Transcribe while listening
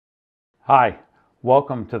Hi,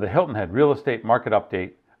 welcome to the Hilton Head Real Estate Market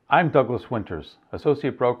Update. I'm Douglas Winters,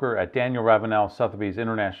 Associate Broker at Daniel Ravenel Sotheby's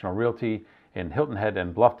International Realty in Hilton Head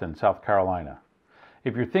and Bluffton, South Carolina.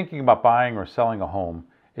 If you're thinking about buying or selling a home,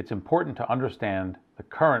 it's important to understand the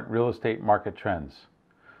current real estate market trends.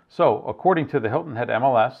 So, according to the Hilton Head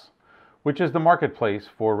MLS, which is the marketplace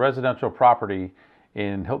for residential property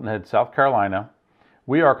in Hilton Head, South Carolina,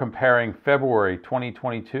 we are comparing February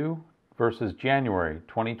 2022 versus January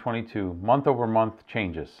 2022 month-over-month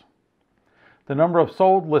changes. The number of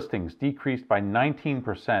sold listings decreased by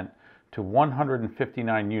 19% to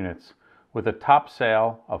 159 units, with a top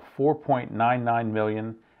sale of $4.99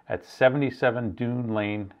 million at 77 Dune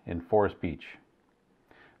Lane in Forest Beach.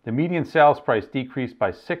 The median sales price decreased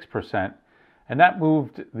by 6%, and that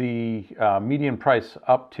moved the median price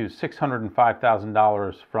up to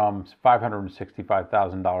 $605,000 from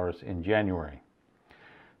 $565,000 in January.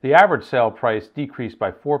 The average sale price decreased by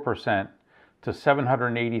 4% to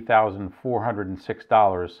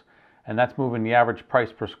 $780,406, and that's moving the average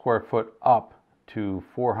price per square foot up to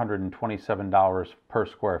 $427 per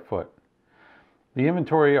square foot. The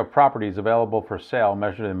inventory of properties available for sale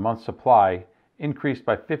measured in months supply increased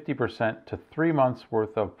by 50% to 3 months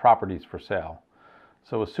worth of properties for sale.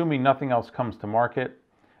 So assuming nothing else comes to market,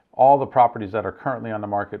 all the properties that are currently on the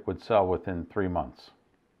market would sell within 3 months.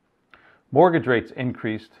 Mortgage rates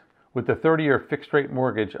increased, with the 30-year fixed-rate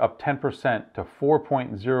mortgage up 10% to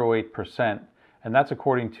 4.08%, and that's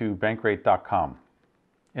according to bankrate.com.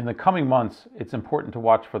 In the coming months, it's important to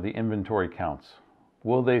watch for the inventory counts.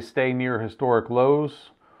 Will they stay near historic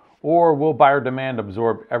lows, or will buyer demand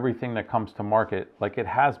absorb everything that comes to market like it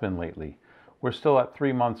has been lately? We're still at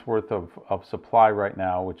 3 months worth of supply right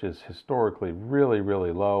now, which is historically really,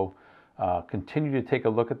 really low. Continue to take a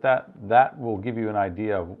look at that. That will give you an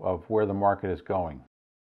idea of where the market is going.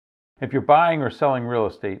 If you're buying or selling real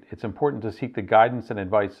estate, it's important to seek the guidance and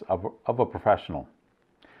advice of a professional.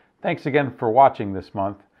 Thanks again for watching this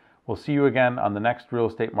month. We'll see you again on the next Real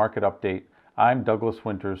Estate Market Update. I'm Douglas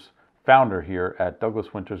Winters, founder here at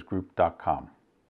douglaswintersgroup.com.